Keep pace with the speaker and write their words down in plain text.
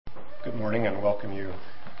Good morning and welcome you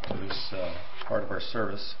to this part of our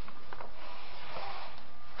service.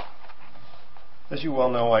 As you well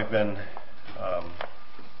know, I've been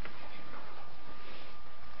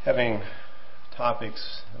having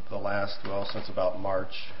topics the last, since about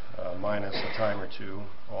March, minus a time or two,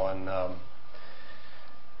 on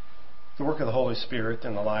the work of the Holy Spirit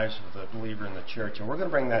in the lives of the believer in the church. And we're going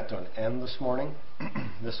to bring that to an end this morning.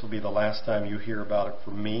 This will be the last time you hear about it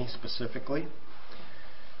from me specifically.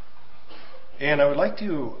 And I would like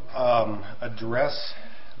to address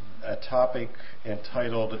a topic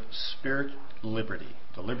entitled Spirit Liberty,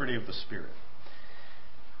 the liberty of the Spirit.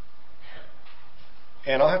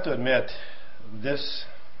 And I'll have to admit, this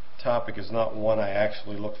topic is not one I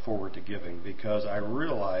actually look forward to giving, because I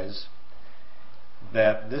realize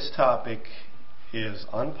that this topic is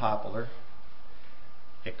unpopular,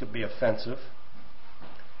 it could be offensive,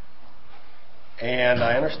 and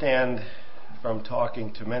I understand from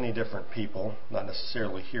talking to many different people, not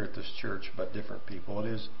necessarily here at this church, but different people,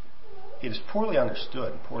 it is poorly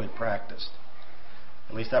understood and poorly practiced.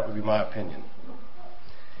 At least that would be my opinion.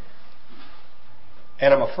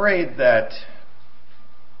 And I'm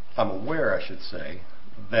aware, I should say,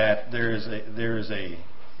 that there is a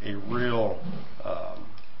real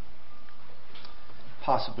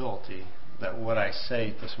possibility that what I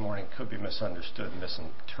say this morning could be misunderstood and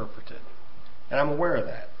misinterpreted. And I'm aware of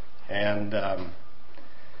that. And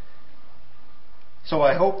so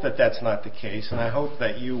I hope that that's not the case, and I hope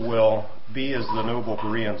that you will be as the noble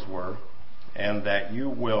Bereans were, and that you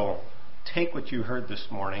will take what you heard this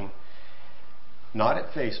morning, not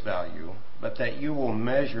at face value, but that you will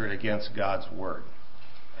measure it against God's Word.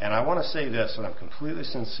 And I want to say this, and I'm completely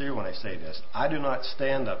sincere when I say this, I do not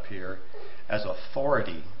stand up here as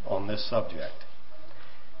authority on this subject.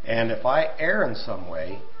 And if I err in some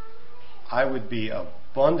way, I would be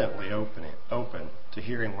abundantly open to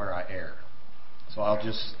hearing where I err. So I'll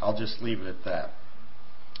just leave it at that.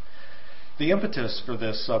 The impetus for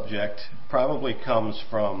this subject probably comes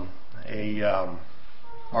from a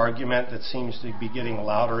argument that seems to be getting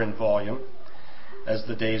louder in volume as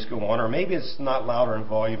the days go on, or maybe it's not louder in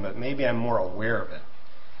volume, but maybe I'm more aware of it.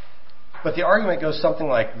 But the argument goes something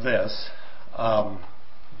like this.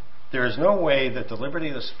 There is no way that the liberty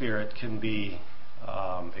of the Spirit can be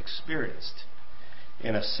experienced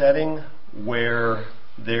in a setting where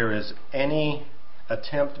there is any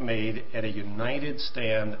attempt made at a united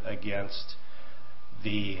stand against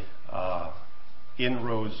the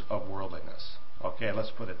inroads of worldliness. Okay,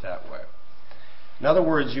 let's put it that way. In other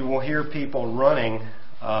words, you will hear people running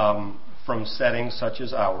from settings such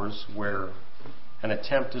as ours where an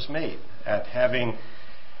attempt is made at having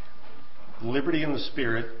liberty in the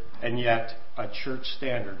Spirit and yet a church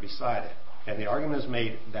standard beside it. And the argument is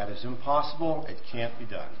made that is impossible, it can't be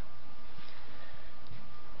done.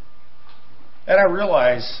 And I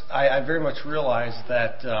very much realize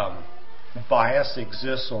that bias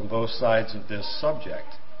exists on both sides of this subject.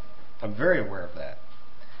 I'm very aware of that.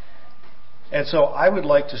 And so I would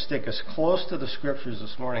like to stick as close to the Scriptures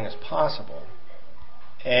this morning as possible.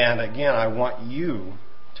 And again, I want you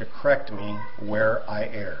to correct me where I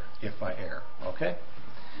err, if I err. Okay?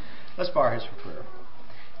 Let's bow our heads for prayer.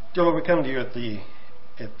 Dear Lord, we come to you at the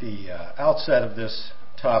outset of this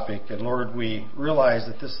topic, and Lord, we realize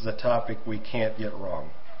that this is a topic we can't get wrong.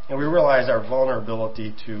 And we realize our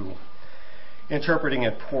vulnerability to interpreting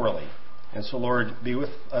it poorly. And so, Lord, be with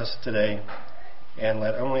us today, and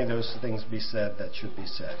let only those things be said that should be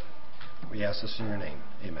said. We ask this in your name.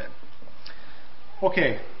 Amen.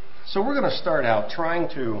 Okay, so we're going to start out trying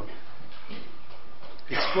to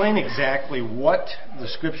explain exactly what the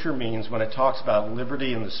Scripture means when it talks about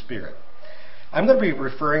liberty in the Spirit. I'm going to be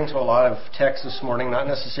referring to a lot of texts this morning, not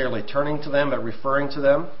necessarily turning to them, but referring to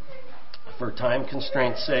them for time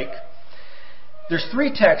constraint's sake. There's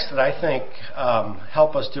three texts that I think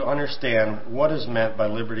help us to understand what is meant by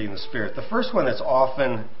liberty in the Spirit. The first one that's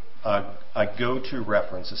often a go-to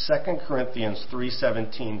reference is 2 Corinthians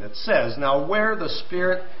 3:17 that says, now the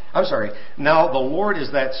Lord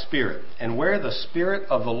is that Spirit, and where the Spirit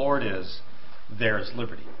of the Lord is, there is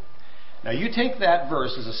liberty. Now you take that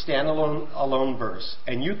verse as a standalone verse,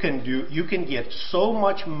 and you can get so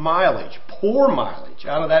much poor mileage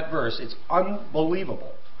out of that verse, it's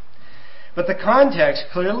unbelievable. But the context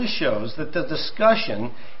clearly shows that the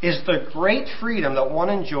discussion is the great freedom that one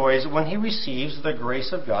enjoys when he receives the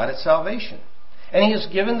grace of God at salvation. And he is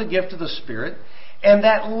given the gift of the Spirit, and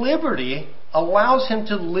that liberty allows him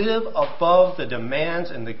to live above the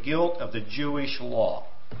demands and the guilt of the Jewish law.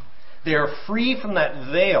 They are free from that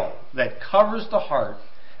veil that covers the heart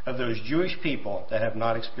of those Jewish people that have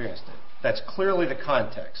not experienced it. That's clearly the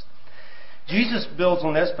context. Jesus builds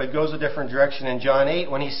on this, but goes a different direction in John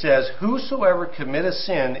 8 when he says, "Whosoever committeth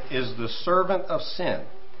sin is the servant of sin.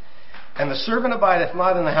 And the servant abideth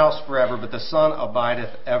not in the house forever, but the Son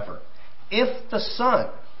abideth ever. If the Son,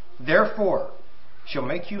 therefore, shall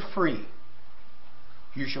make you free,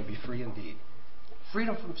 you shall be free indeed."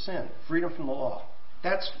 Freedom from sin, freedom from the law.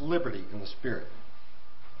 That's liberty in the Spirit.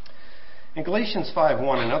 In Galatians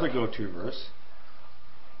 5:1, another go-to verse,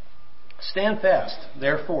 "Stand fast,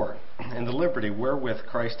 therefore, in the liberty wherewith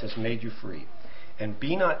Christ has made you free, and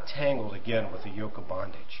be not tangled again with the yoke of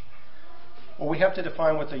bondage." Well, we have to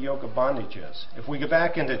define what the yoke of bondage is. If we go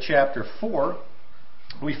back into chapter 4,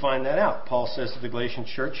 we find that out. Paul says to the Galatian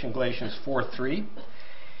church in Galatians 4:3,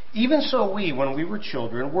 "Even so we, when we were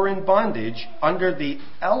children, were in bondage under the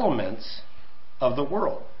elements of the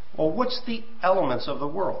world." Well, what's the elements of the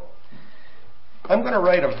world? I'm going to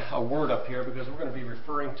write a word up here because we're going to be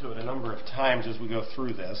referring to it a number of times as we go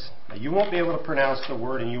through this. Now, you won't be able to pronounce the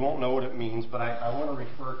word and you won't know what it means, but I want to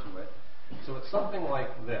refer to it. So it's something like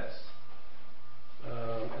this.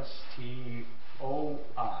 S-T-O-I-C-H-E-I-O-N.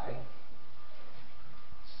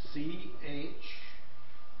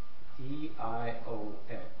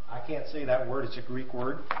 I can't say that word. It's a Greek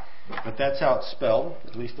word, but that's how it's spelled,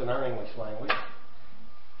 at least in our English language.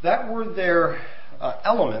 That word there,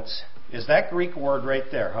 elements, is that Greek word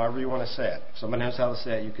right there, however you want to say it. If somebody knows how to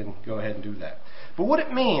say it, you can go ahead and do that. But what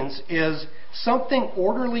it means is something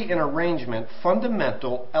orderly in arrangement,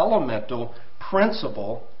 fundamental, elemental,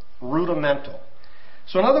 principle, rudimental.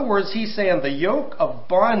 So in other words, he's saying the yoke of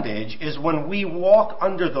bondage is when we walk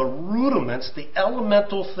under the rudiments, the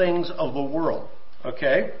elemental things of the world.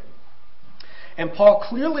 Okay? And Paul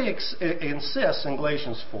clearly insists in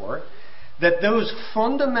Galatians 4 that those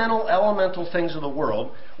fundamental elemental things of the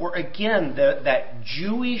world were, again, that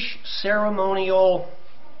Jewish ceremonial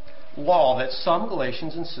law that some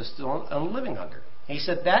Galatians insisted on living under. He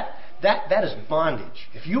said that is bondage.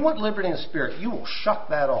 If you want liberty in the Spirit, you will shut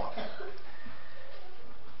that off.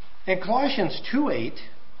 In Colossians 2:8,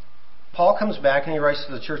 Paul comes back and he writes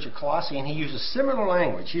to the church at Colossae and he uses similar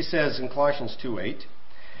language. He says in Colossians 2:8,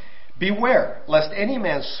 "Beware, lest any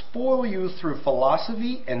man spoil you through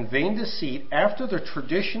philosophy and vain deceit after the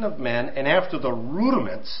tradition of men and after the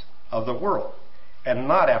rudiments of the world, and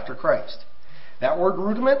not after Christ." That word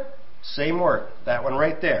rudiment, same word, that one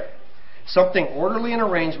right there. Something orderly in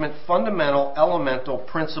arrangement, fundamental, elemental,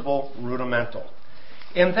 principle, rudimental.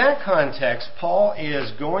 In that context, Paul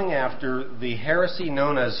is going after the heresy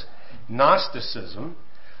known as Gnosticism,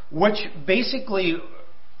 which basically,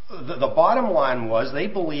 the bottom line was they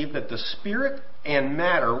believed that the spirit and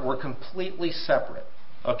matter were completely separate.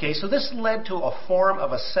 Okay, so this led to a form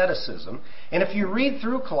of asceticism. And if you read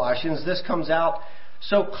through Colossians, this comes out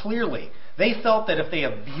so clearly. They felt that if they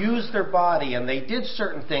abused their body and they did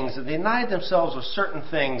certain things, and they denied themselves of certain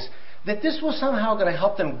things, that this was somehow going to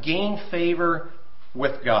help them gain favor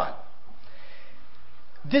with God.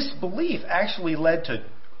 This belief actually led to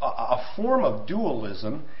a form of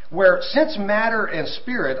dualism where, since matter and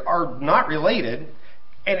spirit are not related,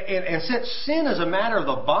 and since sin is a matter of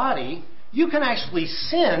the body, you can actually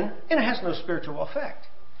sin and it has no spiritual effect.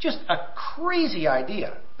 Just a crazy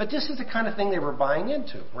idea. But this is the kind of thing they were buying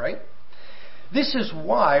into, right? This is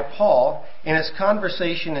why Paul, in his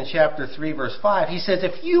conversation in chapter 3, verse 5, he says,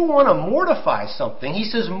 if you want to mortify something, he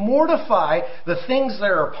says, mortify the things that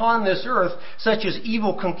are upon this earth, such as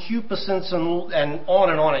evil concupiscence and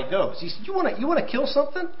on it goes. He said, you want to kill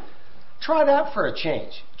something? Try that for a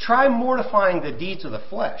change. Try mortifying the deeds of the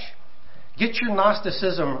flesh. Get your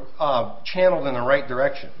Gnosticism channeled in the right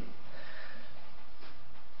direction.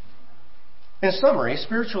 In summary,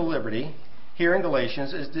 spiritual liberty here in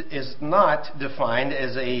Galatians is not defined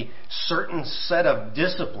as a certain set of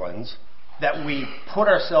disciplines that we put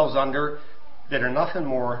ourselves under that are nothing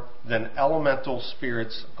more than elemental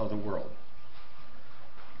spirits of the world.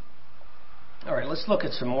 All right, let's look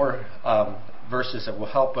at some more verses that will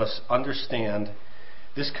help us understand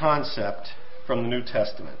this concept from the New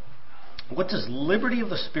Testament. What does liberty of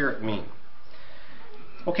the Spirit mean?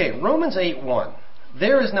 Okay, Romans 8:1.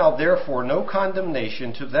 There is now therefore no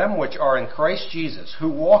condemnation to them which are in Christ Jesus, who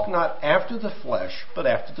walk not after the flesh, but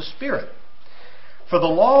after the Spirit. For the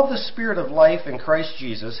law of the Spirit of life in Christ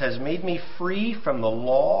Jesus has made me free from the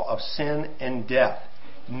law of sin and death.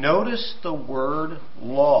 Notice the word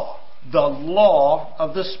law. The law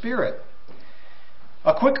of the Spirit.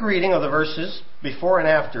 A quick reading of the verses before and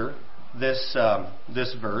after this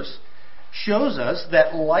verse shows us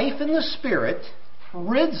that life in the Spirit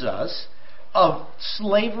rids us of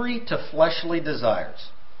slavery to fleshly desires.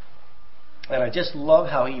 And I just love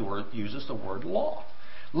how he uses the word law.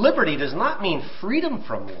 Liberty does not mean freedom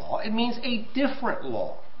from law. It means a different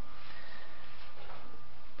law.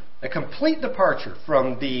 A complete departure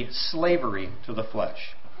from the slavery to the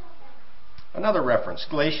flesh. Another reference,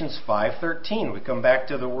 Galatians 5:13. We come back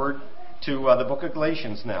to the book of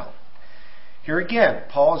Galatians now. Here again,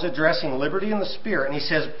 Paul is addressing liberty in the Spirit, and he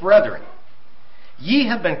says, "Brethren, ye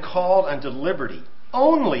have been called unto liberty.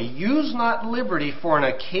 Only use not liberty for an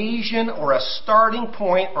occasion or a starting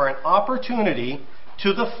point or an opportunity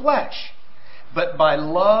to the flesh, but by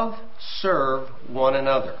love serve one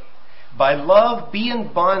another. By love be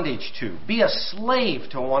in bondage to, be a slave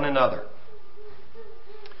to one another."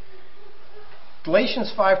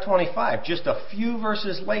 Galatians 5:25, just a few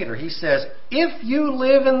verses later, he says, "If you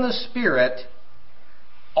live in the Spirit,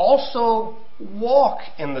 also walk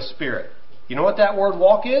in the Spirit." You know what that word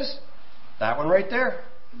walk is? That one right there.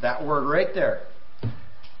 That word right there.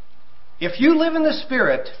 If you live in the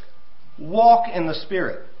Spirit, walk in the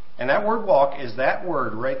Spirit. And that word walk is that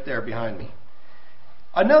word right there behind me.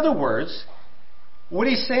 In other words, what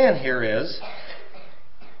he's saying here is,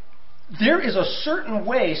 there is a certain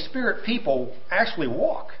way Spirit people actually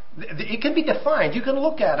walk. It can be defined. You can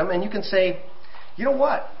look at them and you can say, you know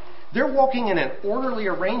what? They're walking in an orderly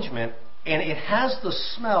arrangement and it has the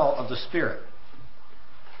smell of the Spirit.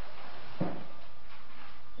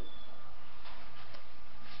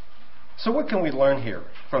 So what can we learn here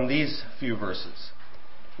from these few verses?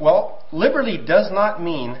 Well, liberty does not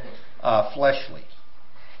mean fleshly.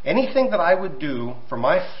 Anything that I would do for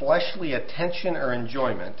my fleshly attention or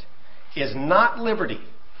enjoyment is not liberty.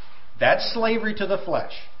 That's slavery to the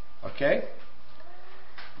flesh. Okay?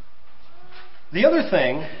 The other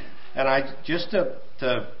thing, and I just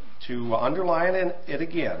to underline it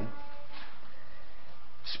again,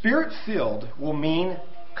 Spirit-filled will mean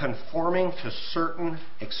conforming to certain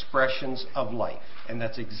expressions of life. And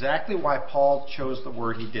that's exactly why Paul chose the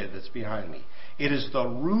word he did that's behind me. It is the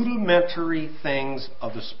rudimentary things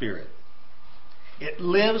of the Spirit. It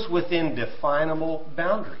lives within definable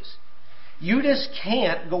boundaries. You just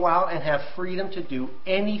can't go out and have freedom to do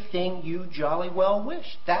anything you jolly well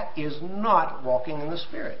wish. That is not walking in the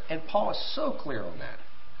Spirit. And Paul is so clear on that.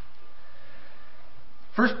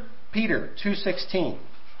 1 Peter 2:16.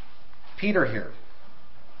 Peter here.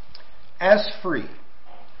 "As free,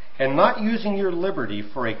 and not using your liberty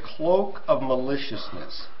for a cloak of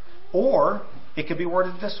maliciousness." Or, it could be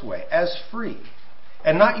worded this way, "As free,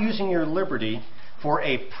 and not using your liberty for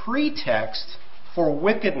a pretext for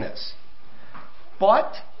wickedness,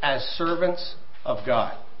 but as servants of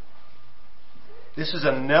God." This is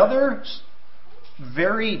another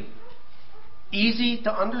very easy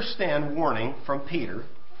to understand warning from Peter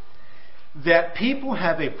that people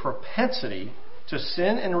have a propensity to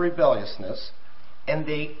sin and rebelliousness, and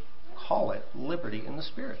they call it liberty in the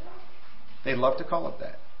Spirit. They love to call it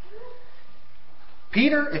that.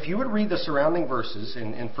 Peter, if you would read the surrounding verses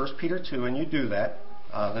in 1 Peter 2, and you do that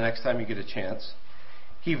the next time you get a chance,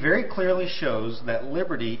 he very clearly shows that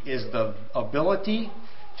liberty is the ability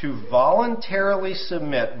to voluntarily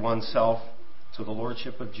submit oneself to the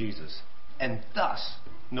Lordship of Jesus, and thus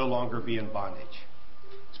no longer be in bondage.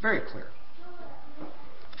 It's very clear.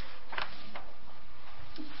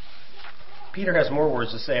 Peter has more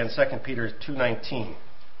words to say in 2 Peter 2:19.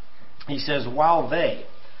 He says, "While they,"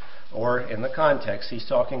 or in the context, he's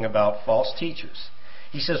talking about false teachers.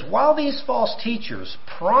 He says, "While these false teachers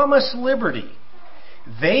promise liberty,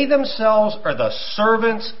 they themselves are the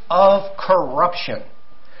servants of corruption.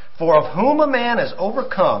 For of whom a man is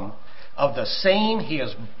overcome, of the same he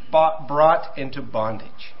is brought into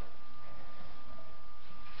bondage."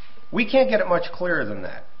 We can't get it much clearer than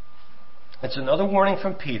that. It's another warning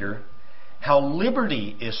from Peter how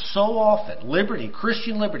liberty is so often,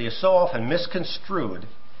 Christian liberty is so often misconstrued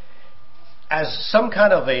as some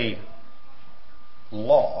kind of a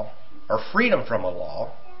law or freedom from a law,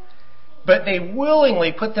 but they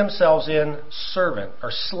willingly put themselves in servant or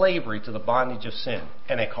slavery to the bondage of sin,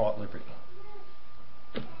 and they call it liberty.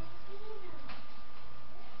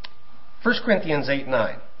 1 Corinthians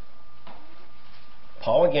 8:9.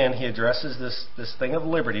 Paul again, he addresses this thing of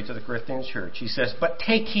liberty to the Corinthian church. He says, "But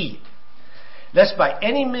take heed, lest by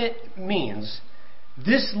any means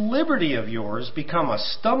this liberty of yours become a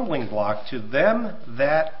stumbling block to them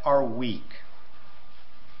that are weak."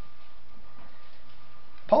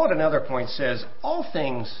 Paul at another point says, all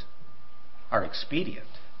things are expedient.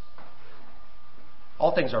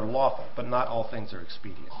 All things are lawful, but not all things are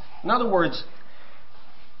expedient. In other words,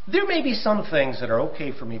 there may be some things that are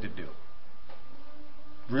okay for me to do.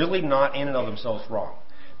 Really not in and of themselves wrong.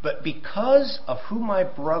 But because of who my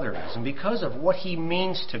brother is, and because of what he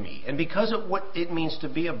means to me, and because of what it means to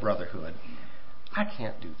be a brotherhood, I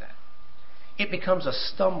can't do that. It becomes a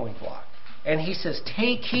stumbling block. And he says,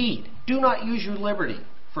 take heed. Do not use your liberty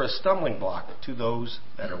for a stumbling block to those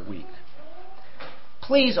that are weak.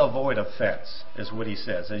 Please avoid offense, is what he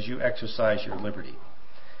says, as you exercise your liberty.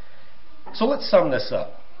 So let's sum this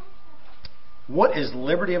up. What is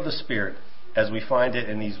liberty of the Spirit as we find it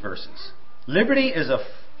in these verses? Liberty is a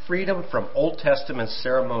freedom from Old Testament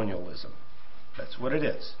ceremonialism. That's what it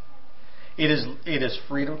is. It is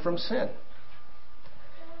freedom from sin.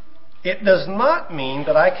 It does not mean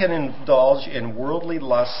that I can indulge in worldly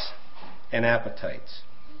lusts and appetites.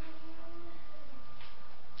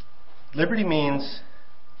 Liberty means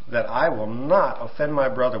that I will not offend my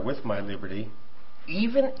brother with my liberty,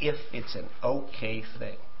 even if it's an okay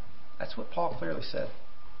thing. That's what Paul clearly said.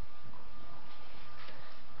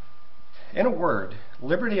 In a word,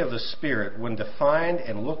 liberty of the Spirit, when defined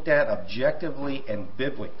and looked at objectively and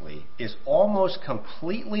biblically, is almost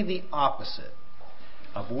completely the opposite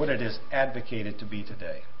of what it is advocated to be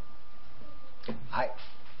today.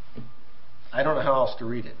 I don't know how else to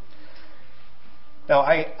read it. Now,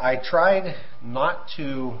 I tried not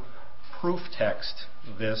to proof text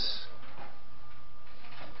this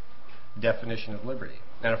definition of liberty.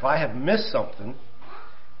 And if I have missed something,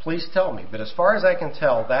 please tell me. But as far as I can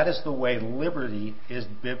tell, that is the way liberty is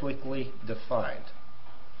biblically defined.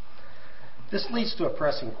 This leads to a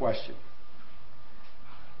pressing question.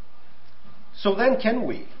 So then, can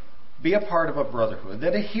we be a part of a brotherhood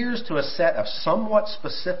that adheres to a set of somewhat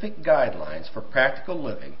specific guidelines for practical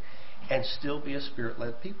living and still be a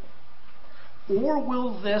Spirit-led people? Or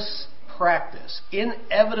will this practice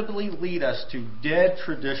inevitably lead us to dead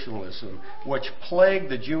traditionalism, which plagued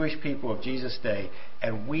the Jewish people of Jesus' day,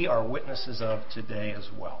 and we are witnesses of today as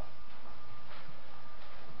well?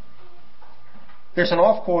 There's an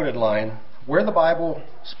oft-quoted line, where the Bible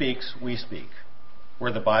speaks, we speak.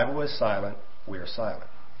 Where the Bible is silent, we are silent.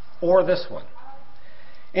 Or this one,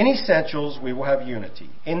 in essentials we will have unity.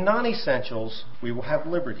 In non-essentials we will have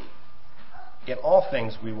liberty. In all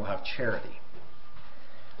things we will have charity.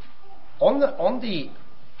 On the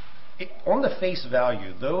face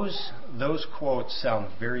value, those quotes sound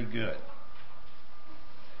very good.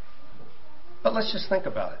 But let's just think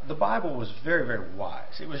about it. The Bible was very, very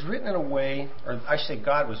wise. It was written in a way, or I should say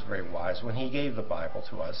God was very wise when He gave the Bible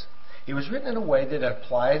to us. It was written in a way that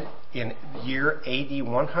applied in year AD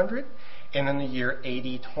 100 and in the year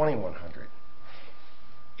AD 2100.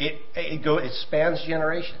 It spans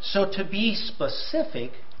generations. So to be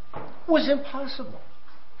specific was impossible.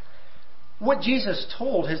 What Jesus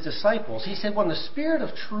told His disciples, He said, when the Spirit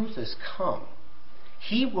of truth is come,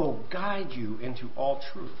 He will guide you into all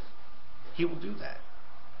truth. He will do that.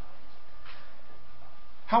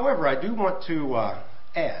 However, I do want to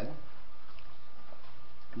add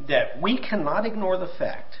that we cannot ignore the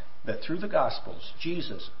fact that through the Gospels,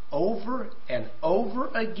 Jesus, over and over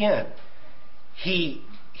again, He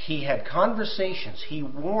had conversations. He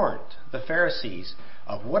warned the Pharisees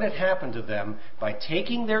of what had happened to them by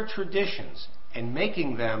taking their traditions and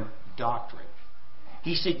making them doctrine.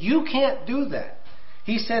 He said, you can't do that.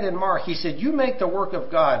 He said in Mark, He said, you make the work of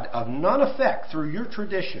God of none effect through your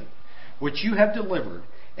tradition, which you have delivered,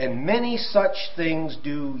 and many such things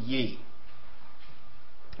do ye.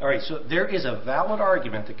 All right, so there is a valid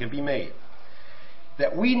argument that can be made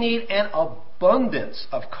that we need an abundance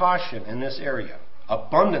of caution in this area.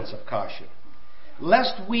 Abundance of caution.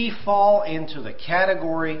 Lest we fall into the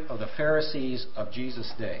category of the Pharisees of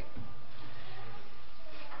Jesus' day.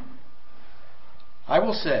 I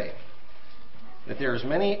will say that there's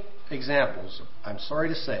many examples, I'm sorry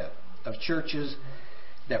to say it, of churches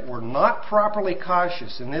that were not properly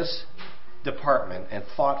cautious in this department and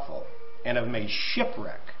thoughtful and have made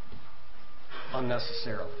shipwreck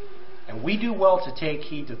unnecessarily. And we do well to take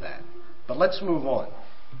heed to that. But let's move on.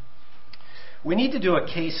 We need to do a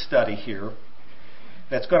case study here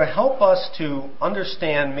that's going to help us to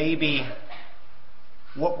understand maybe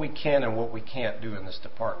what we can and what we can't do in this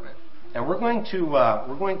department. And we're going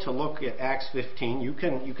to look at Acts 15. You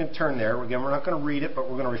can turn there. Again, we're not going to read it, but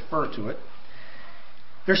we're going to refer to it.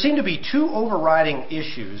 There seem to be two overriding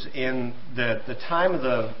issues in the time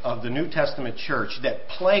of the New Testament church that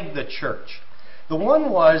plagued the church. The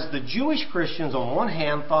one was the Jewish Christians on one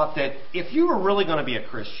hand thought that if you were really going to be a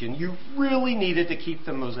Christian, you really needed to keep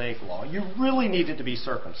the Mosaic law. You really needed to be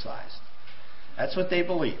circumcised. That's what they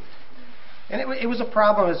believed. And it was a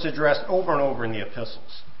problem that's addressed over and over in the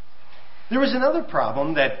epistles. There was another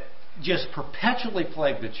problem that just perpetually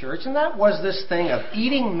plagued the church, and that was this thing of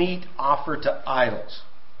eating meat offered to idols.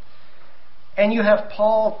 And you have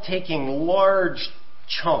Paul taking large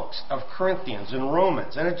chunks of Corinthians and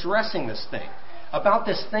Romans and addressing this thing about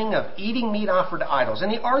this thing of eating meat offered to idols.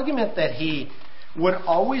 And the argument that he would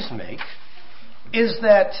always make is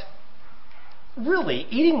that really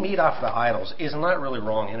eating meat offered to idols is not really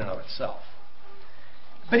wrong in and of itself.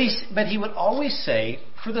 But he would always say,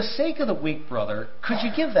 for the sake of the weak brother, could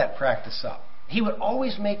you give that practice up? He would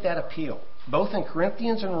always make that appeal, both in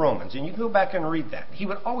Corinthians and Romans. And you can go back and read that. He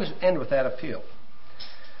would always end with that appeal.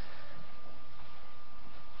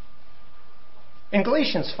 In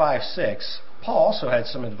Galatians 5:6, Paul also had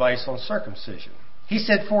some advice on circumcision. He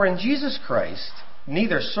said, for in Jesus Christ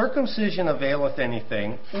neither circumcision availeth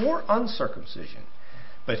anything or uncircumcision,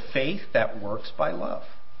 but faith that works by love.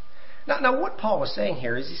 Now what Paul was saying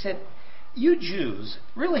here is he said, you Jews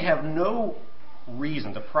really have no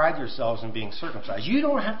reason to pride yourselves in being circumcised. You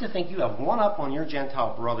don't have to think you have one up on your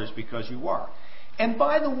Gentile brothers because you are. And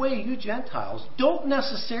by the way, you Gentiles don't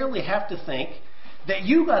necessarily have to think that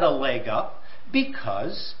you got a leg up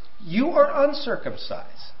because you are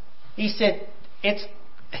uncircumcised. He said,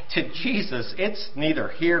 to Jesus, it's neither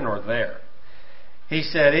here nor there. He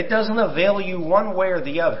said, it doesn't avail you one way or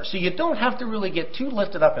the other. So you don't have to really get too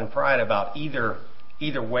lifted up in pride about either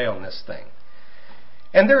way on this thing.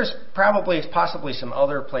 And there's possibly some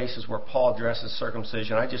other places where Paul addresses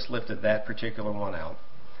circumcision. I just lifted that particular one out.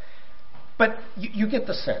 But you get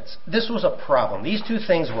the sense. This was a problem. These two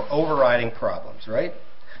things were overriding problems, right?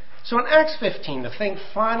 So in Acts 15, the thing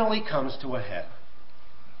finally comes to a head.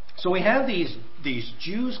 So we have these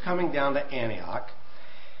Jews coming down to Antioch.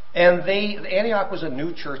 And Antioch was a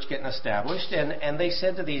new church getting established, and they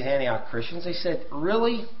said to these Antioch Christians, they said,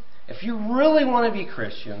 really, if you really want to be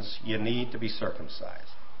Christians, you need to be circumcised.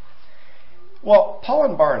 Well, Paul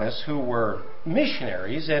and Barnabas, who were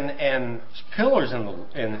missionaries and pillars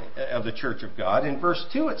of the church of God, in verse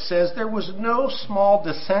 2 it says, there was no small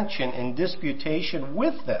dissension and disputation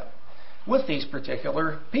with them, with these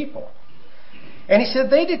particular people. And he said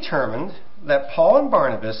they determined that Paul and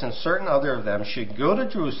Barnabas and certain other of them should go to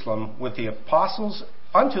Jerusalem with the apostles,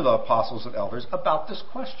 unto the apostles and elders, about this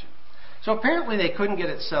question. So apparently they couldn't get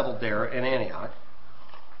it settled there in Antioch,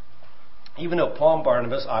 even though Paul and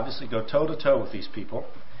Barnabas obviously go toe-to-toe with these people.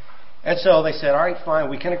 And so they said, all right, fine,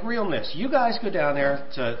 we can agree on this. You guys go down there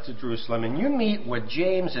to Jerusalem and you meet with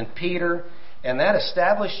James and Peter and that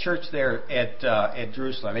established church there at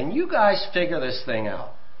Jerusalem. And you guys figure this thing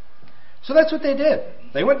out. So that's what they did.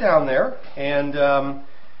 They went down there, and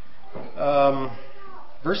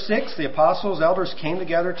verse 6, the apostles, elders came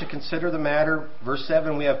together to consider the matter. Verse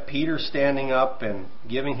 7, we have Peter standing up and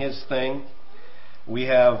giving his thing. We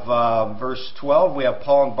have verse 12, we have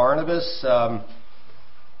Paul and Barnabas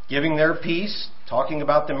giving their piece, talking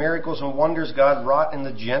about the miracles and wonders God wrought in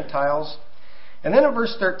the Gentiles. And then in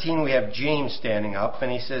verse 13, we have James standing up,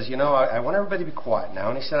 and he says, I want everybody to be quiet now.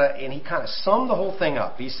 And he said, and he kind of summed the whole thing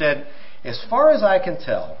up. He said, as far as I can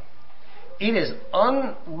tell, it is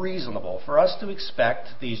unreasonable for us to expect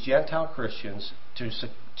these Gentile Christians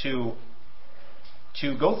to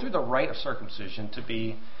go through the rite of circumcision to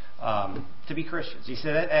be Christians. He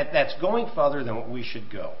said that's going further than what we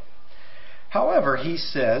should go. However, he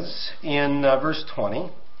says in verse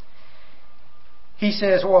 20,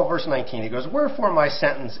 verse 19, he goes, wherefore my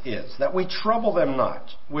sentence is that we trouble them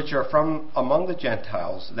not, which are from among the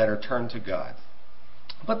Gentiles that are turned to God,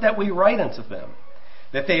 but that we write unto them,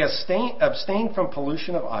 that they abstain from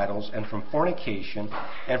pollution of idols, and from fornication,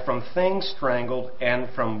 and from things strangled, and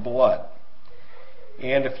from blood.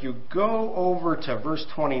 And if you go over to verse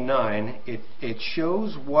 29, it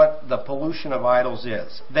shows what the pollution of idols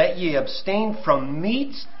is. That ye abstain from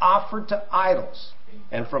meats offered to idols,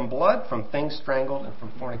 and from blood, from things strangled, and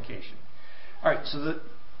from fornication. All right, so the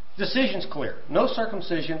decision's clear. No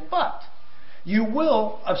circumcision, but you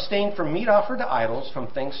will abstain from meat offered to idols, from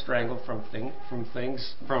things strangled,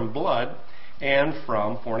 from blood, and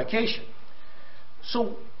from fornication.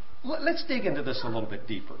 So let's dig into this a little bit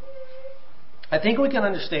deeper. I think we can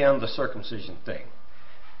understand the circumcision thing.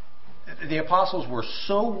 The apostles were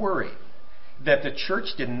so worried that the church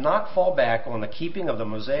did not fall back on the keeping of the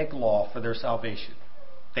Mosaic law for their salvation.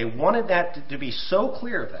 They wanted that to be so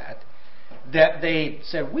clear of that they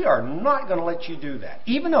said, we are not going to let you do that.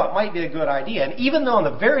 Even though it might be a good idea, and even though in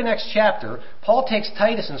the very next chapter, Paul takes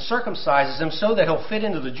Titus and circumcises him so that he'll fit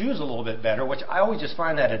into the Jews a little bit better, which I always just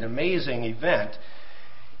find that an amazing event.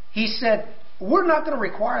 He said, we're not going to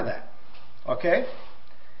require that. Okay?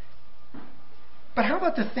 But how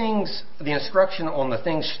about the instruction on the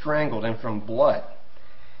things strangled and from blood?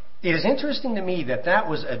 It is interesting to me that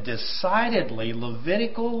was a decidedly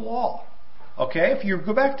Levitical law. Okay? If you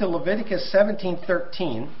go back to Leviticus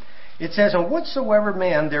 17:13, It says, "And whatsoever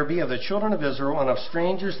man there be of the children of Israel and of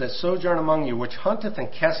strangers that sojourn among you, which hunteth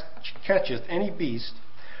and catcheth any beast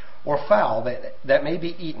or fowl that may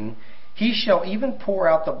be eaten, he shall even pour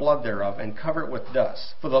out the blood thereof and cover it with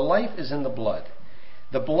dust. For the life is in the blood.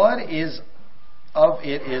 The blood is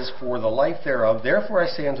for the life thereof. Therefore I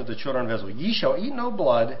say unto the children of Israel, ye shall eat no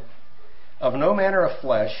blood of no manner of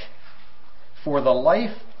flesh, for the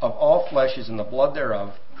life of all flesh is in the blood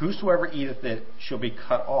thereof. Whosoever eateth it shall be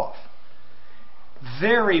cut off."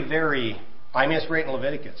 Very, very, it's right in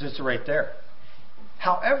Leviticus. It's right there.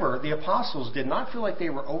 However, the apostles did not feel like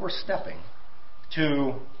they were overstepping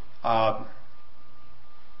to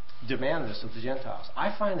demand this of the Gentiles.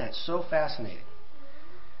 I find that so fascinating.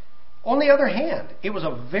 On the other hand, it was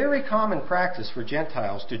a very common practice for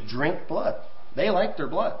Gentiles to drink blood. They liked their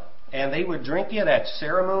blood. And they would drink it at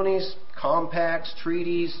ceremonies, compacts,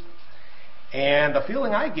 treaties. And the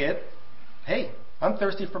feeling I get, hey, I'm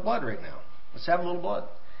thirsty for blood right now. Let's have a little blood.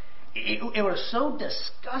 It was so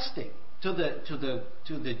disgusting to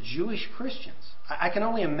the Jewish Christians. I can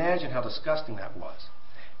only imagine how disgusting that was.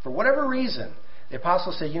 For whatever reason, the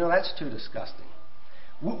apostles said, that's too disgusting.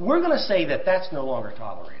 We're going to say that that's no longer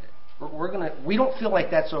tolerated. We don't feel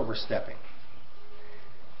like that's overstepping.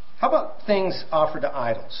 How about things offered to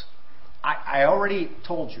idols? I already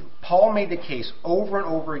told you, Paul made the case over and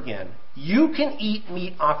over again. You can eat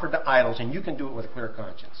meat offered to idols, and you can do it with a clear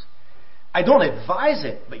conscience. I don't advise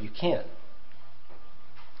it, but you can.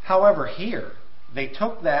 However, here, they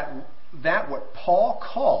took that what Paul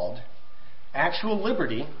called actual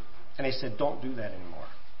liberty, and they said, don't do that anymore.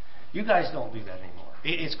 You guys don't do that anymore.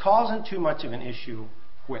 It's causing too much of an issue.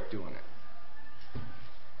 Quit doing it.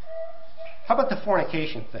 How about the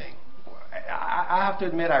fornication thing? I have to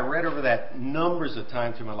admit, I read over that numbers of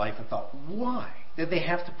times in my life and thought, why did they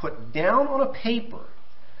have to put down on a paper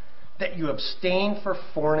that you abstain for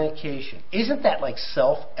fornication? Isn't that like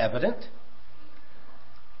self-evident?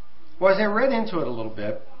 Well, as I read into it a little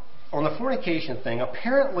bit, on the fornication thing,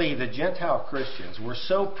 apparently the Gentile Christians were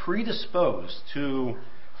so predisposed to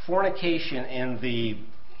fornication in the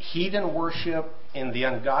heathen worship, in the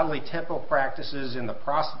ungodly temple practices, in the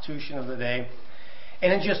prostitution of the day,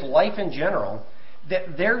 and in just life in general,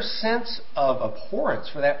 that their sense of abhorrence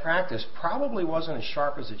for that practice probably wasn't as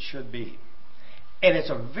sharp as it should be. And it's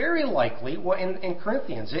a very likely, in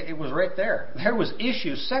Corinthians, it was right there. There was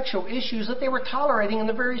sexual issues that they were tolerating in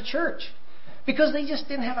the very church because they just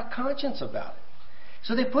didn't have a conscience about it.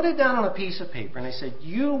 So they put it down on a piece of paper and they said,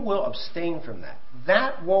 you will abstain from that.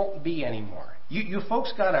 That won't be anymore. You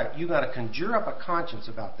folks gotta conjure up a conscience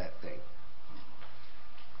about that thing.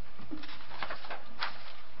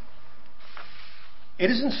 It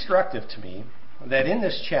is instructive to me that in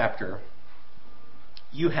this chapter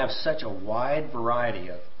you have such a wide variety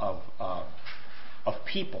of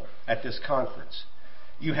people at this conference.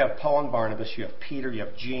 You have Paul and Barnabas, you have Peter, you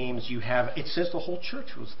have James, it says the whole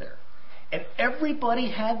church was there. And everybody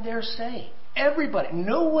had their say. Everybody.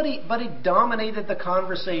 Nobody dominated the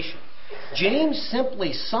conversation. James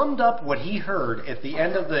simply summed up what he heard at the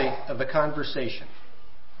end of the conversation.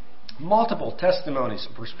 Multiple testimonies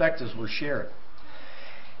and perspectives were shared.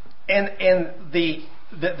 And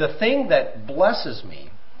the thing that blesses me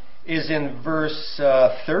is in verse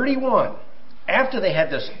 31. After they had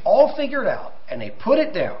this all figured out and they put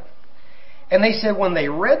it down, and they said when they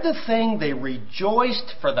read the thing, they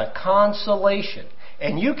rejoiced for the consolation.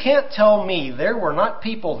 And you can't tell me there were not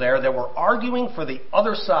people there that were arguing for the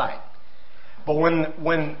other side. But when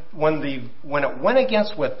it went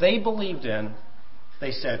against what they believed in,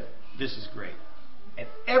 they said, this is great. And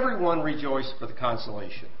everyone rejoiced for the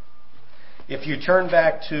consolation. If you turn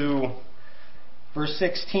back to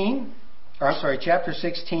chapter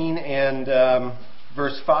 16 and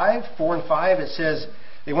verse 4 and 5, it says,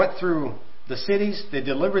 they went through the cities, they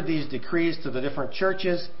delivered these decrees to the different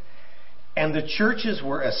churches, and the churches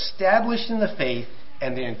were established in the faith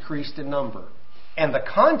and they increased in number. And the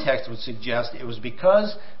context would suggest it was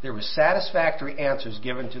because there were satisfactory answers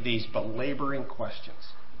given to these belaboring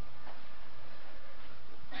questions.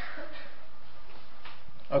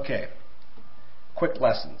 Okay, quick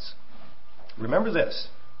lessons. Remember this.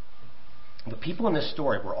 The people in this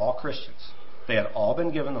story were all Christians. They had all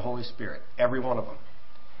been given the Holy Spirit. Every one of them.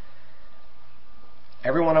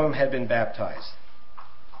 Every one of them had been baptized.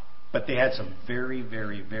 But they had some very,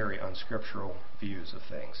 very, very unscriptural views of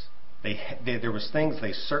things. There was things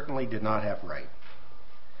they certainly did not have right.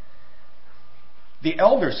 The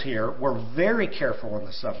elders here were very careful on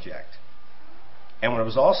the subject. And when it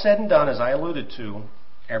was all said and done, as I alluded to,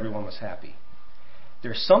 everyone was happy.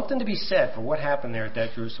 There's something to be said for what happened there at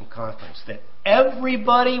that Jerusalem conference, that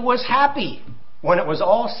everybody was happy. when it was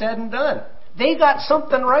all said and done. They got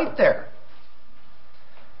something right there.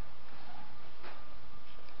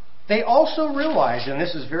 They also realized, and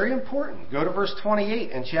this is very important, go to verse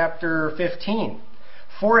 28 in chapter 15.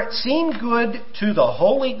 For it seemed good to the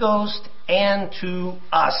Holy Ghost and to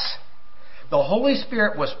us. The Holy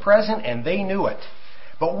Spirit was present and they knew it.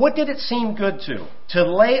 But what did it seem good to? To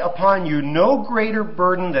lay upon you no greater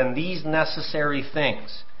burden than these necessary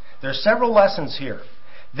things. There's several lessons here.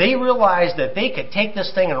 They realized that they could take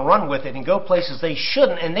this thing and run with it and go places they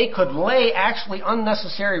shouldn't, and they could lay actually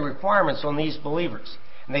unnecessary requirements on these believers.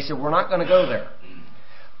 And they said, we're not going to go there.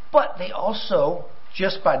 But they also,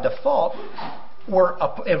 just by default, were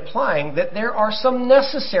implying that there are some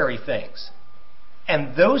necessary things.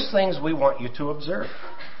 And those things we want you to observe.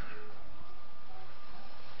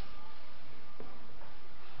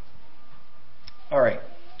 All right,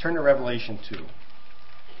 turn to Revelation 2.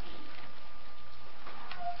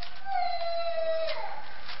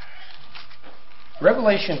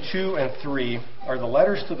 Revelation 2 and 3 are the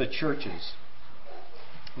letters to the churches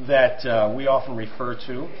that we often refer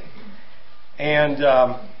to. And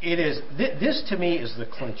this to me is the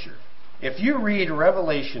clincher. If you read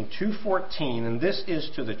Revelation 2:14, and this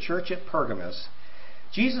is to the church at Pergamos,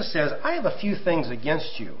 Jesus says, I have a few things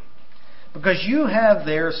against you, because you have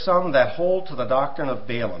there some that hold to the doctrine of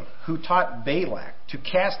Balaam, who taught Balak to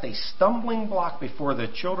cast a stumbling block before the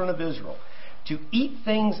children of Israel, to eat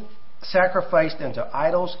things sacrificed unto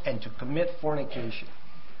idols, and to commit fornication.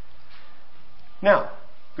 Now,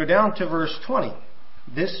 go down to verse 20.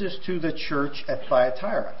 This is to the church at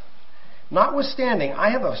Thyatira. Notwithstanding, I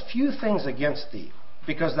have a few things against thee,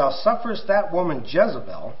 because thou sufferest that woman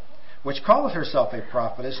Jezebel, which calleth herself a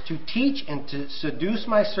prophetess, to teach and to seduce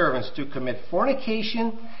my servants to commit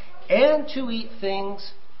fornication and to eat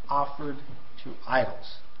things offered to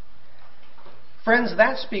idols. Friends,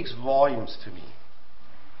 that speaks volumes to me.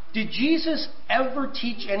 Did Jesus ever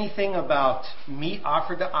teach anything about meat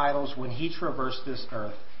offered to idols when he traversed this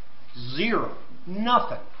earth? Zero.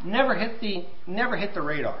 Nothing. Never hit the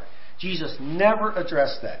radar. Jesus never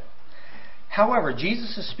addressed that. However,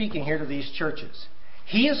 Jesus is speaking here to these churches.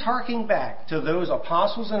 He is harking back to those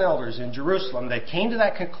apostles and elders in Jerusalem that came to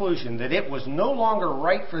that conclusion that it was no longer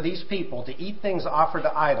right for these people to eat things offered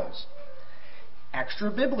to idols.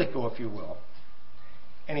 Extra biblical, if you will.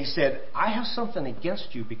 And he said, I have something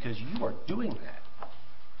against you because you are doing that.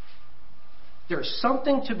 There's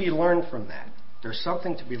something to be learned from that. There's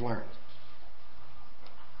something to be learned.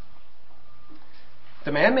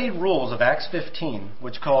 The man-made rules of Acts 15,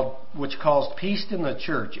 which calls peace in the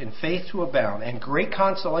church and faith to abound and great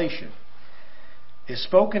consolation, is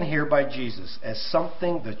spoken here by Jesus as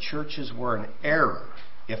something the churches were in error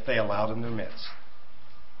if they allowed in their midst.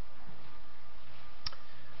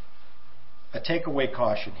 A takeaway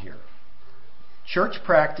caution here. Church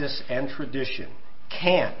practice and tradition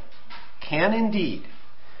can indeed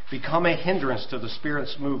become a hindrance to the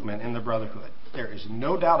Spirit's movement in the brotherhood. There is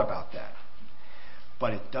no doubt about that.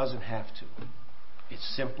 But it doesn't have to. It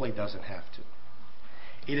simply doesn't have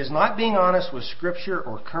to. It is not being honest with Scripture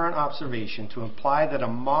or current observation to imply that a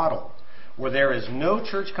model where there is no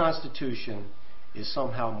church constitution is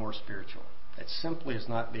somehow more spiritual. It simply is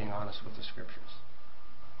not being honest with the Scriptures.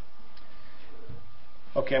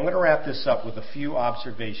 Okay, I'm going to wrap this up with a few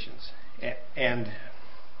observations. And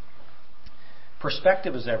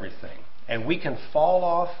perspective is everything. And we can fall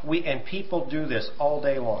off, and people do this all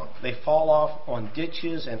day long. They fall off on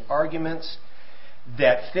ditches and arguments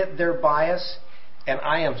that fit their bias. And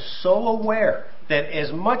I am so aware that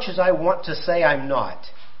as much as I want to say I'm not,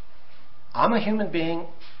 I'm a human being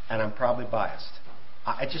and I'm probably biased.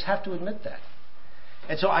 I just have to admit that.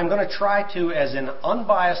 And so I'm going to try to, as in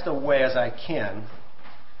unbiased a way as I can,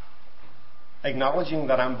 acknowledging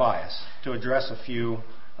that I'm biased, to address a few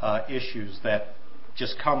issues that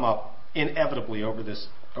just come up inevitably over this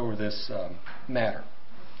matter.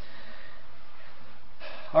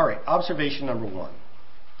 All right, observation number one.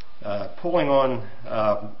 Pulling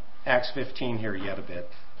on Acts 15 here yet a bit.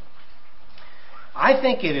 I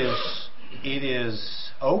think it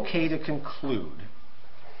is okay to conclude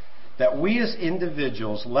that we as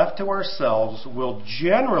individuals left to ourselves will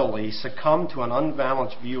generally succumb to an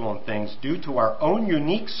unbalanced view on things due to our own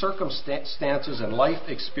unique circumstances and life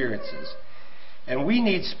experiences. And we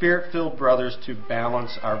need Spirit-filled brothers to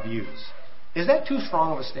balance our views. Is that too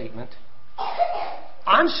strong of a statement?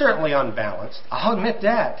 I'm certainly unbalanced. I'll admit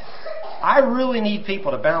that. I really need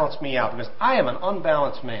people to balance me out because I am an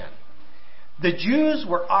unbalanced man. The Jews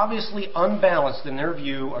were obviously unbalanced in their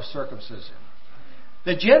view of circumcision.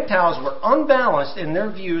 The Gentiles were unbalanced in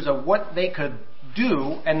their views of what they could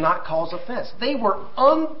do and not cause offense. They were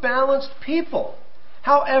unbalanced people.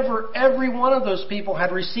 However, every one of those people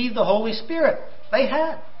had received the Holy Spirit. They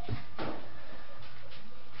had.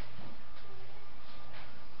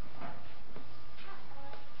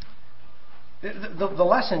 The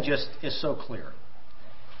lesson just is so clear.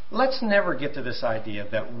 Let's never get to this idea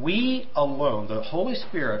that we alone, the Holy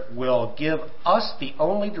Spirit, will give us the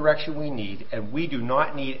only direction we need, and we do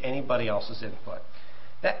not need anybody else's input.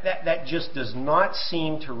 That just does not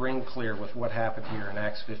seem to ring clear with what happened here in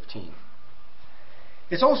Acts 15.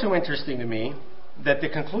 It's also interesting to me that the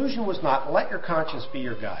conclusion was not, let your conscience be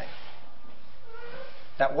your guide.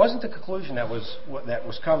 That wasn't the conclusion that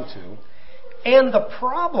was come to. And the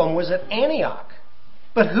problem was at Antioch.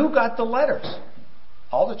 But who got the letters?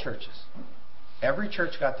 All the churches. Every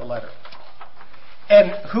church got the letter.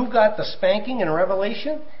 And who got the spanking in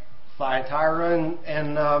Revelation? Thyatira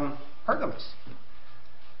and Pergamos.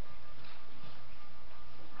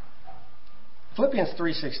 Philippians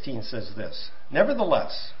 3:16 says this,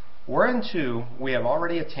 nevertheless, whereunto we have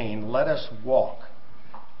already attained, let us walk.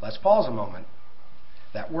 Let's pause a moment.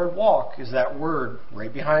 That word walk is that word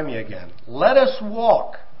right behind me again. Let us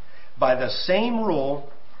walk by the same rule.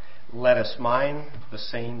 Let us mind the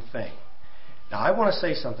same thing. Now, I want to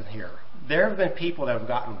say something here. There have been people that have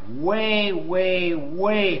gotten way, way,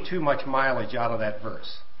 way too much mileage out of that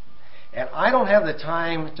verse. And I don't have the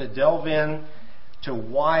time to delve in to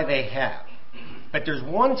why they have. But there's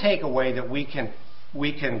one takeaway that we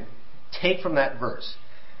can take from that verse.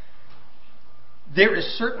 There is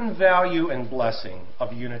certain value and blessing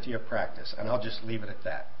of unity of practice, and I'll just leave it at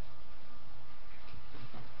that.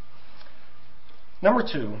 Number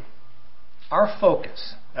 2, our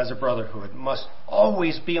focus as a brotherhood must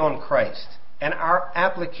always be on Christ, and our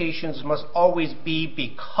applications must always be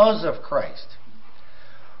because of Christ.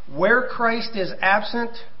 Where Christ is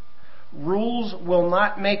absent, rules will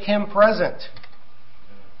not make him present.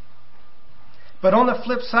 But on the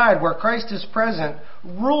flip side, where Christ is present,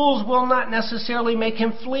 rules will not necessarily make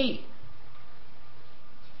him flee.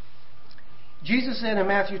 Jesus said in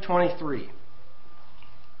Matthew 23,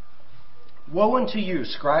 woe unto you,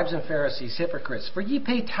 scribes and Pharisees, hypocrites, for ye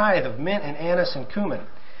pay tithe of mint and anise and cumin,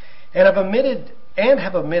 and have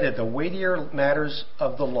omitted the weightier matters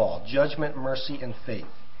of the law, judgment, mercy, and faith.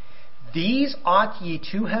 These ought ye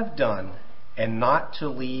to have done, and not to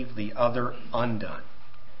leave the other undone.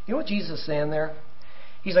 You know what Jesus is saying there?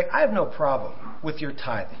 He's like, I have no problem with your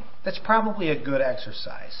tithing. That's probably a good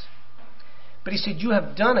exercise. But he said, you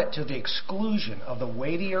have done it to the exclusion of the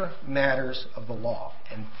weightier matters of the law.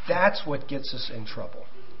 And that's what gets us in trouble.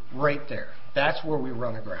 Right there. That's where we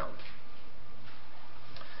run aground.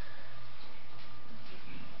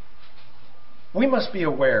 We must be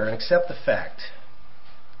aware and accept the fact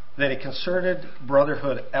that a concerted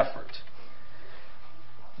brotherhood effort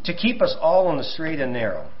to keep us all on the straight and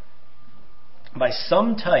narrow by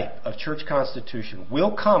some type of church constitution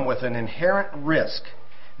will come with an inherent risk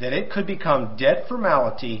that it could become dead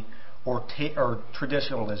formality or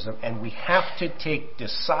traditionalism, and we have to take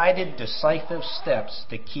decided, decisive steps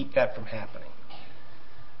to keep that from happening.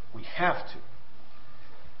 We have to.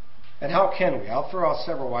 And how can we? I'll throw out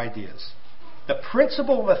several ideas. The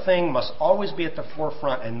principle of a thing must always be at the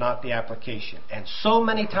forefront and not the application. And so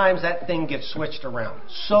many times that thing gets switched around.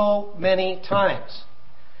 So many times.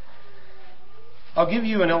 I'll give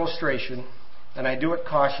you an illustration, and I do it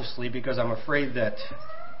cautiously because I'm afraid that,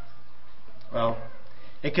 well,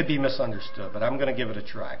 it could be misunderstood, but I'm going to give it a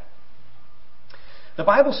try. The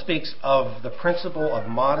Bible speaks of the principle of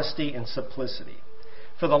modesty and simplicity.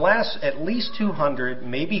 For the last at least 200,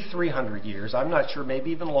 maybe 300 years, I'm not sure,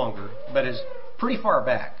 maybe even longer, but it's pretty far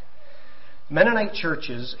back, Mennonite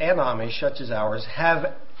churches and Amish, such as ours,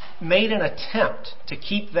 have made an attempt to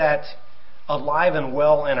keep that alive and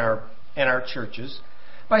well in our churches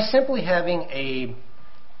by simply having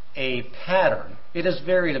a pattern. It has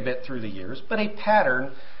varied a bit through the years, but a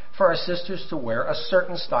pattern for our sisters to wear a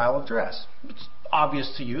certain style of dress. It's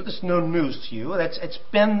obvious to you. There's no news to you. It's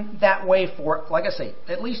been that way for, like I say,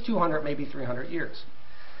 at least 200, maybe 300 years.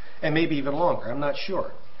 And maybe even longer. I'm not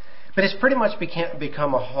sure. But it's pretty much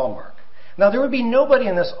become a hallmark. Now, there would be nobody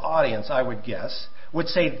in this audience, I would guess, would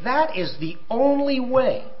say that is the only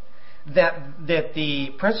way that the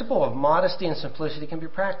principle of modesty and simplicity can be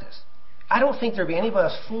practiced. I don't think there'd be anybody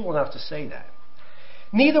else fool enough to say that.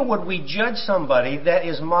 Neither would we judge somebody that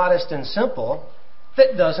is modest and simple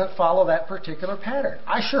that doesn't follow that particular pattern.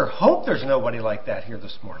 I sure hope there's nobody like that here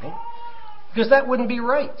this morning, because that wouldn't be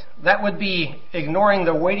right. That would be ignoring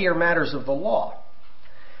the weightier matters of the law.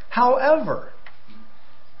 However,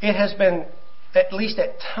 it has been, at least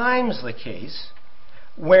at times, the case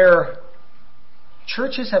where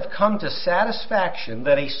churches have come to satisfaction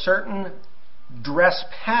that a certain dress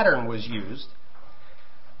pattern was used,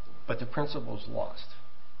 but the principle was lost.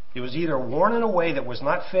 It was either worn in a way that was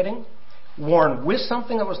not fitting, worn with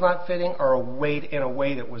something that was not fitting, or in a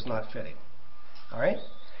way that was not fitting. All right?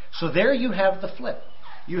 So there you have the flip.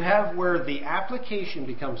 You have where the application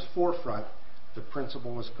becomes forefront, the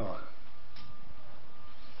principle is gone.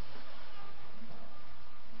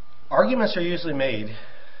 Arguments are usually made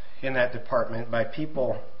in that department by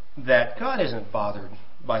people that God isn't bothered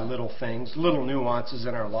by little things, little nuances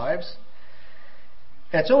in our lives.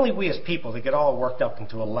 And it's only we as people that get all worked up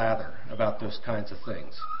into a lather about those kinds of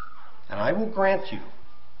things. And I will grant you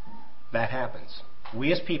that happens.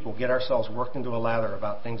 We as people get ourselves worked into a lather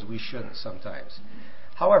about things we shouldn't sometimes.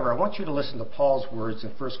 However, I want you to listen to Paul's words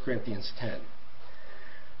in 1 Corinthians 10.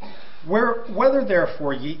 Whether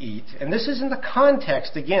therefore ye eat, and this is in the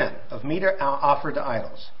context again of meat offered to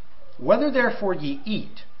idols, whether therefore ye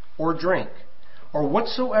eat or drink, or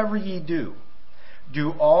whatsoever ye do,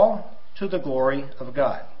 do all to the glory of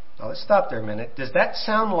God. Now let's stop there a minute. Does that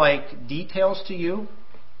sound like details to you?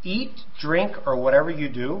 Eat, drink, or whatever you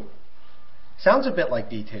do? Sounds a bit like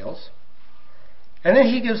details. And then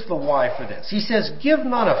he gives the why for this. He says, give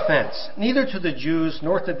none offense, neither to the Jews,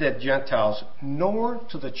 nor to the Gentiles, nor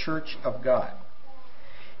to the church of God.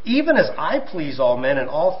 Even as I please all men in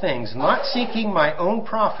all things, not seeking my own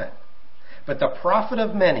profit, but the profit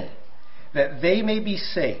of many, that they may be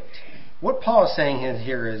saved. What Paul is saying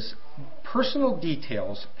here is, personal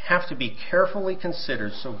details have to be carefully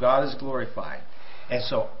considered so God is glorified, and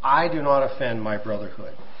so I do not offend my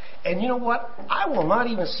brotherhood. And you know what? I will not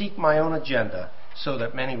even seek my own agenda so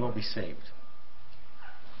that many will be saved.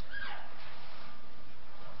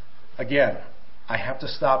 Again, I have to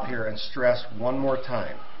stop here and stress one more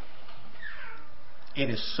time. It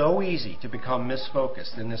is so easy to become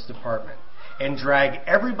misfocused in this department and drag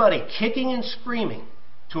everybody kicking and screaming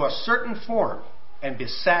to a certain form and be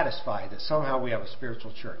satisfied that somehow we have a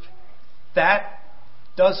spiritual church. That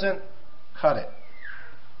doesn't cut it.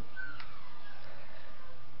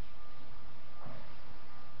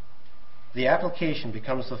 The application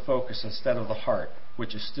becomes the focus instead of the heart,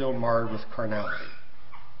 which is still marred with carnality.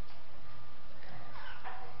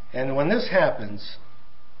 And when this happens,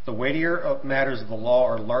 the weightier matters of the law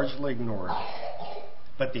are largely ignored,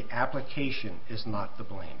 but the application is not the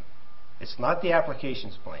blame. It's not the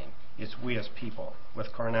application's blame. It's we as people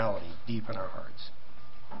with carnality deep in our hearts.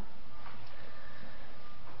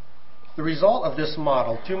 The result of this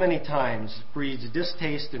model, too many times, breeds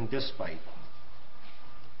distaste and despite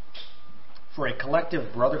for a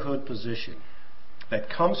collective brotherhood position that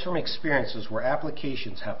comes from experiences where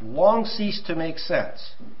applications have long ceased to make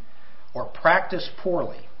sense or practiced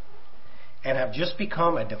poorly and have just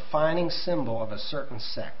become a defining symbol of a certain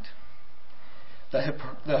sect. The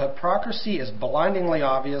hypocrisy is blindingly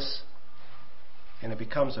obvious, and it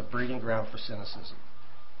becomes a breeding ground for cynicism.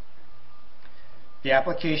 The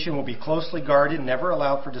application will be closely guarded, never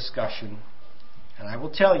allowed for discussion. And I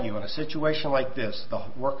will tell you, in a situation like this, the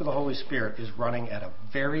work of the Holy Spirit is running at a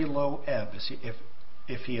very low ebb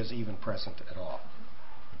if he is even present at all.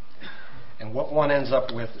 And what one ends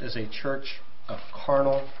up with is a church of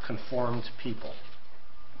carnal, conformed people.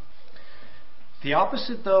 The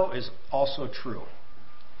opposite, though, is also true.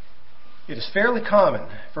 It is fairly common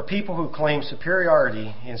for people who claim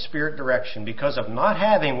superiority in spirit direction because of not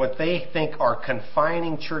having what they think are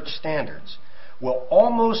confining church standards will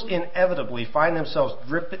almost inevitably find themselves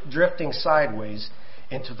drifting sideways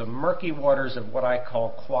into the murky waters of what I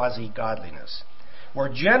call quasi-godliness,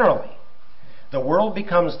 where generally the world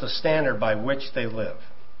becomes the standard by which they live.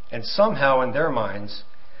 And somehow in their minds,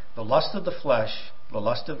 the lust of the flesh, the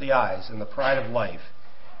lust of the eyes, and the pride of life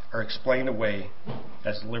are explained away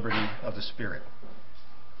as liberty of the Spirit.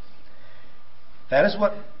 That is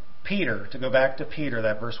what Peter, to go back to Peter,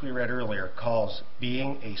 that verse we read earlier, calls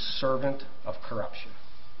being a servant of corruption.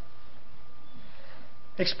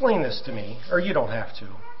 Explain this to me, or you don't have to.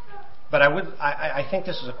 But I think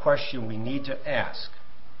this is a question we need to ask.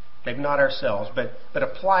 Maybe not ourselves, but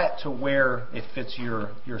apply it to where it fits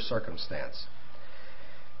your circumstance.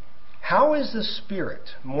 How is the Spirit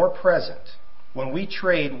more present when we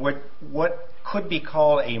trade what could be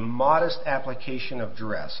called a modest application of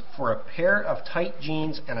dress for a pair of tight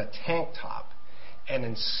jeans and a tank top and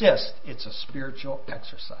insist it's a spiritual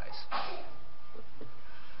exercise?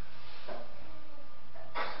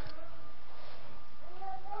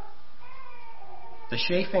 The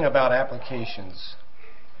chafing about applications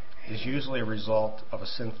is usually a result of a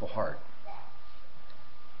sinful heart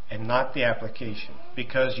and not the application,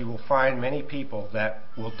 because you will find many people that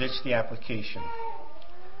will ditch the application,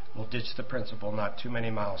 will ditch the principle not too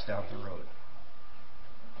many miles down the road.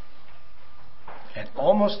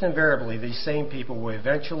 almost invariably these same people will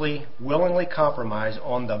eventually willingly compromise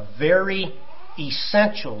on the very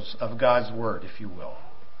essentials of God's Word, if you will.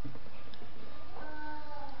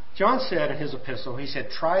 John said in his epistle, he said,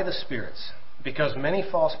 try the spirits, because many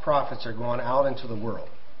false prophets are going out into the world.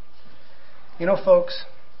 You know, folks,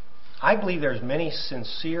 I believe there's many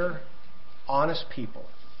sincere, honest people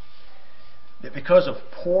that because of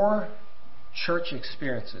poor church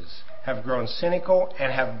experiences have grown cynical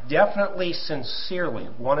and have definitely, sincerely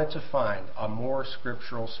wanted to find a more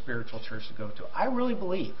scriptural, spiritual church to go to. I really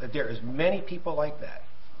believe that there is many people like that.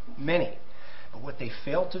 Many. But what they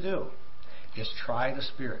fail to do is try the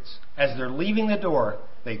spirits. As they're leaving the door,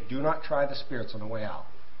 they do not try the spirits on the way out.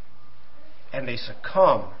 And they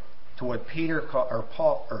succumb to what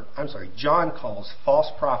John calls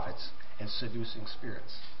false prophets and seducing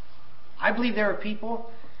spirits. I believe there are people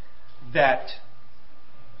that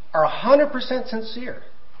are 100% sincere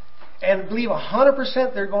and believe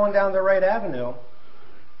 100% they're going down the right avenue,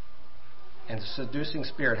 and the seducing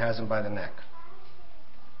spirit has them by the neck.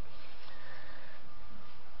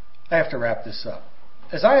 I have to wrap this up.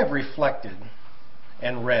 As I have reflected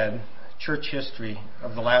and read church history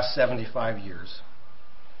of the last 75 years,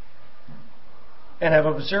 and have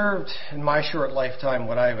observed in my short lifetime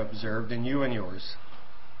what I have observed, and you and yours,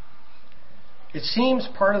 it seems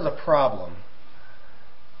part of the problem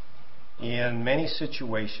in many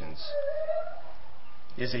situations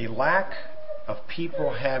is a lack of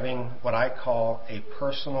people having what I call a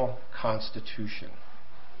personal constitution,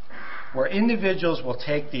 where individuals will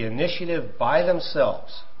take the initiative by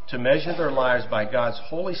themselves to measure their lives by God's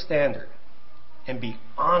holy standard and be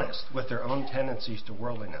honest with their own tendencies to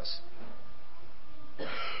worldliness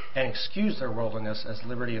and excuse their worldliness as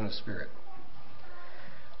liberty in the Spirit.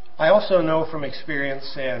 I also know from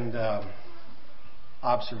experience and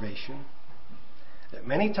observation that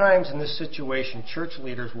many times in this situation, church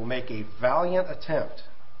leaders will make a valiant attempt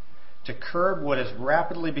to curb what is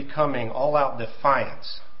rapidly becoming all-out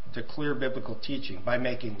defiance to clear biblical teaching by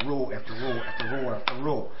making rule after rule after rule after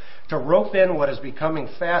rule, to rope in what is becoming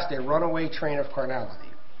fast a runaway train of carnality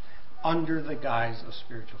under the guise of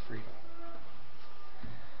spiritual freedom.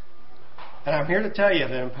 And I'm here to tell you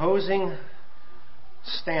that imposing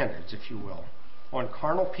standards, if you will, on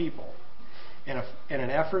carnal people in an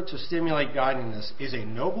effort to stimulate godliness is a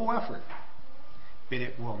noble effort, but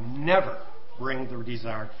it will never bring the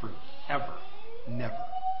desired fruit. Ever. Never.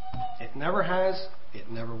 It never has. It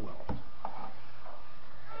never will.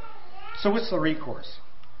 So what's the recourse?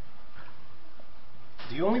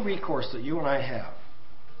 The only recourse that you and I have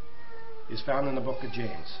is found in the book of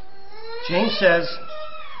James. James says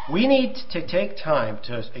we need to take time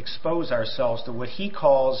to expose ourselves to what he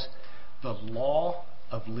calls the law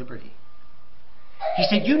of liberty. He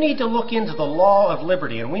said you need to look into the law of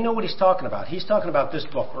liberty, and we know what he's talking about. He's talking about this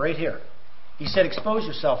book right here. He said expose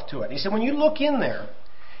yourself to it. He said when you look in there,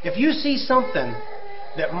 if you see something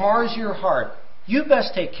that mars your heart, you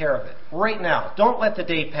best take care of it right now. Don't let the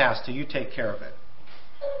day pass till you take care of it.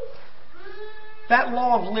 That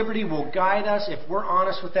law of liberty will guide us if we're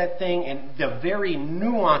honest with that thing in the very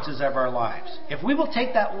nuances of our lives. If we will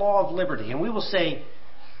take that law of liberty and we will say,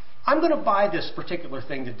 I'm going to buy this particular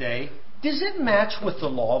thing today. Does it match with the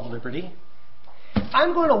law of liberty?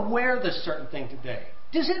 I'm going to wear this certain thing today.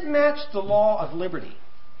 Does it match the law of liberty?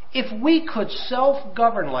 If we could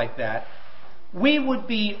self-govern like that, we would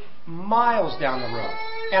be miles down the road.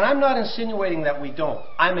 And I'm not insinuating that we don't.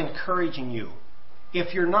 I'm encouraging you.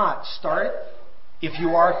 If you're not, start it. If you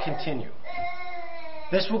are, continue.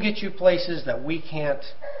 This will get you places that we can't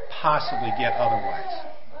possibly get otherwise.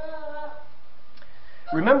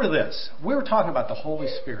 Remember this. We were talking about the Holy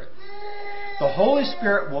Spirit. The Holy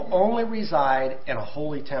Spirit will only reside in a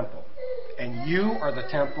holy temple. And you are the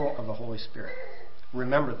temple of the Holy Spirit.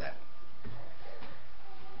 Remember that.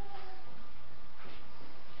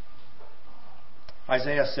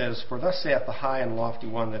 Isaiah says, For thus saith the high and lofty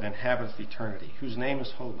one that inhabiteth eternity, whose name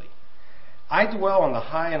is holy. I dwell in the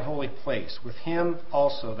high and holy place, with him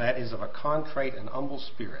also that is of a contrite and humble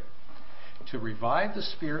spirit, to revive the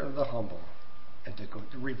spirit of the humble, and to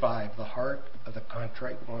revive the heart of the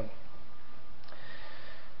contrite one.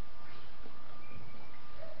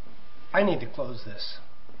 I need to close this.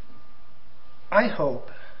 I hope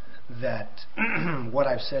that what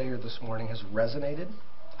I've said here this morning has resonated.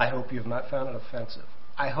 I hope you have not found it offensive.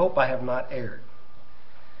 I hope I have not erred.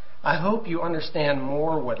 I hope you understand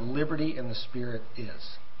more what liberty in the Spirit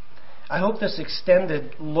is. I hope this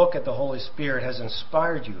extended look at the Holy Spirit has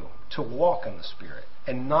inspired you to walk in the Spirit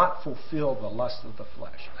and not fulfill the lust of the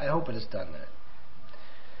flesh. I hope it has done that.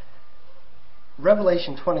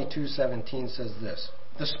 Revelation 22:17 says this,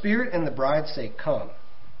 "The Spirit and the bride say, 'Come,'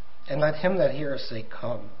 and let him that heareth say,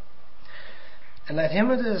 'Come.' And let him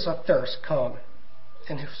that is athirst come,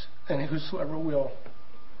 and whosoever will,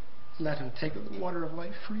 let him take of the water of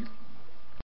life freely."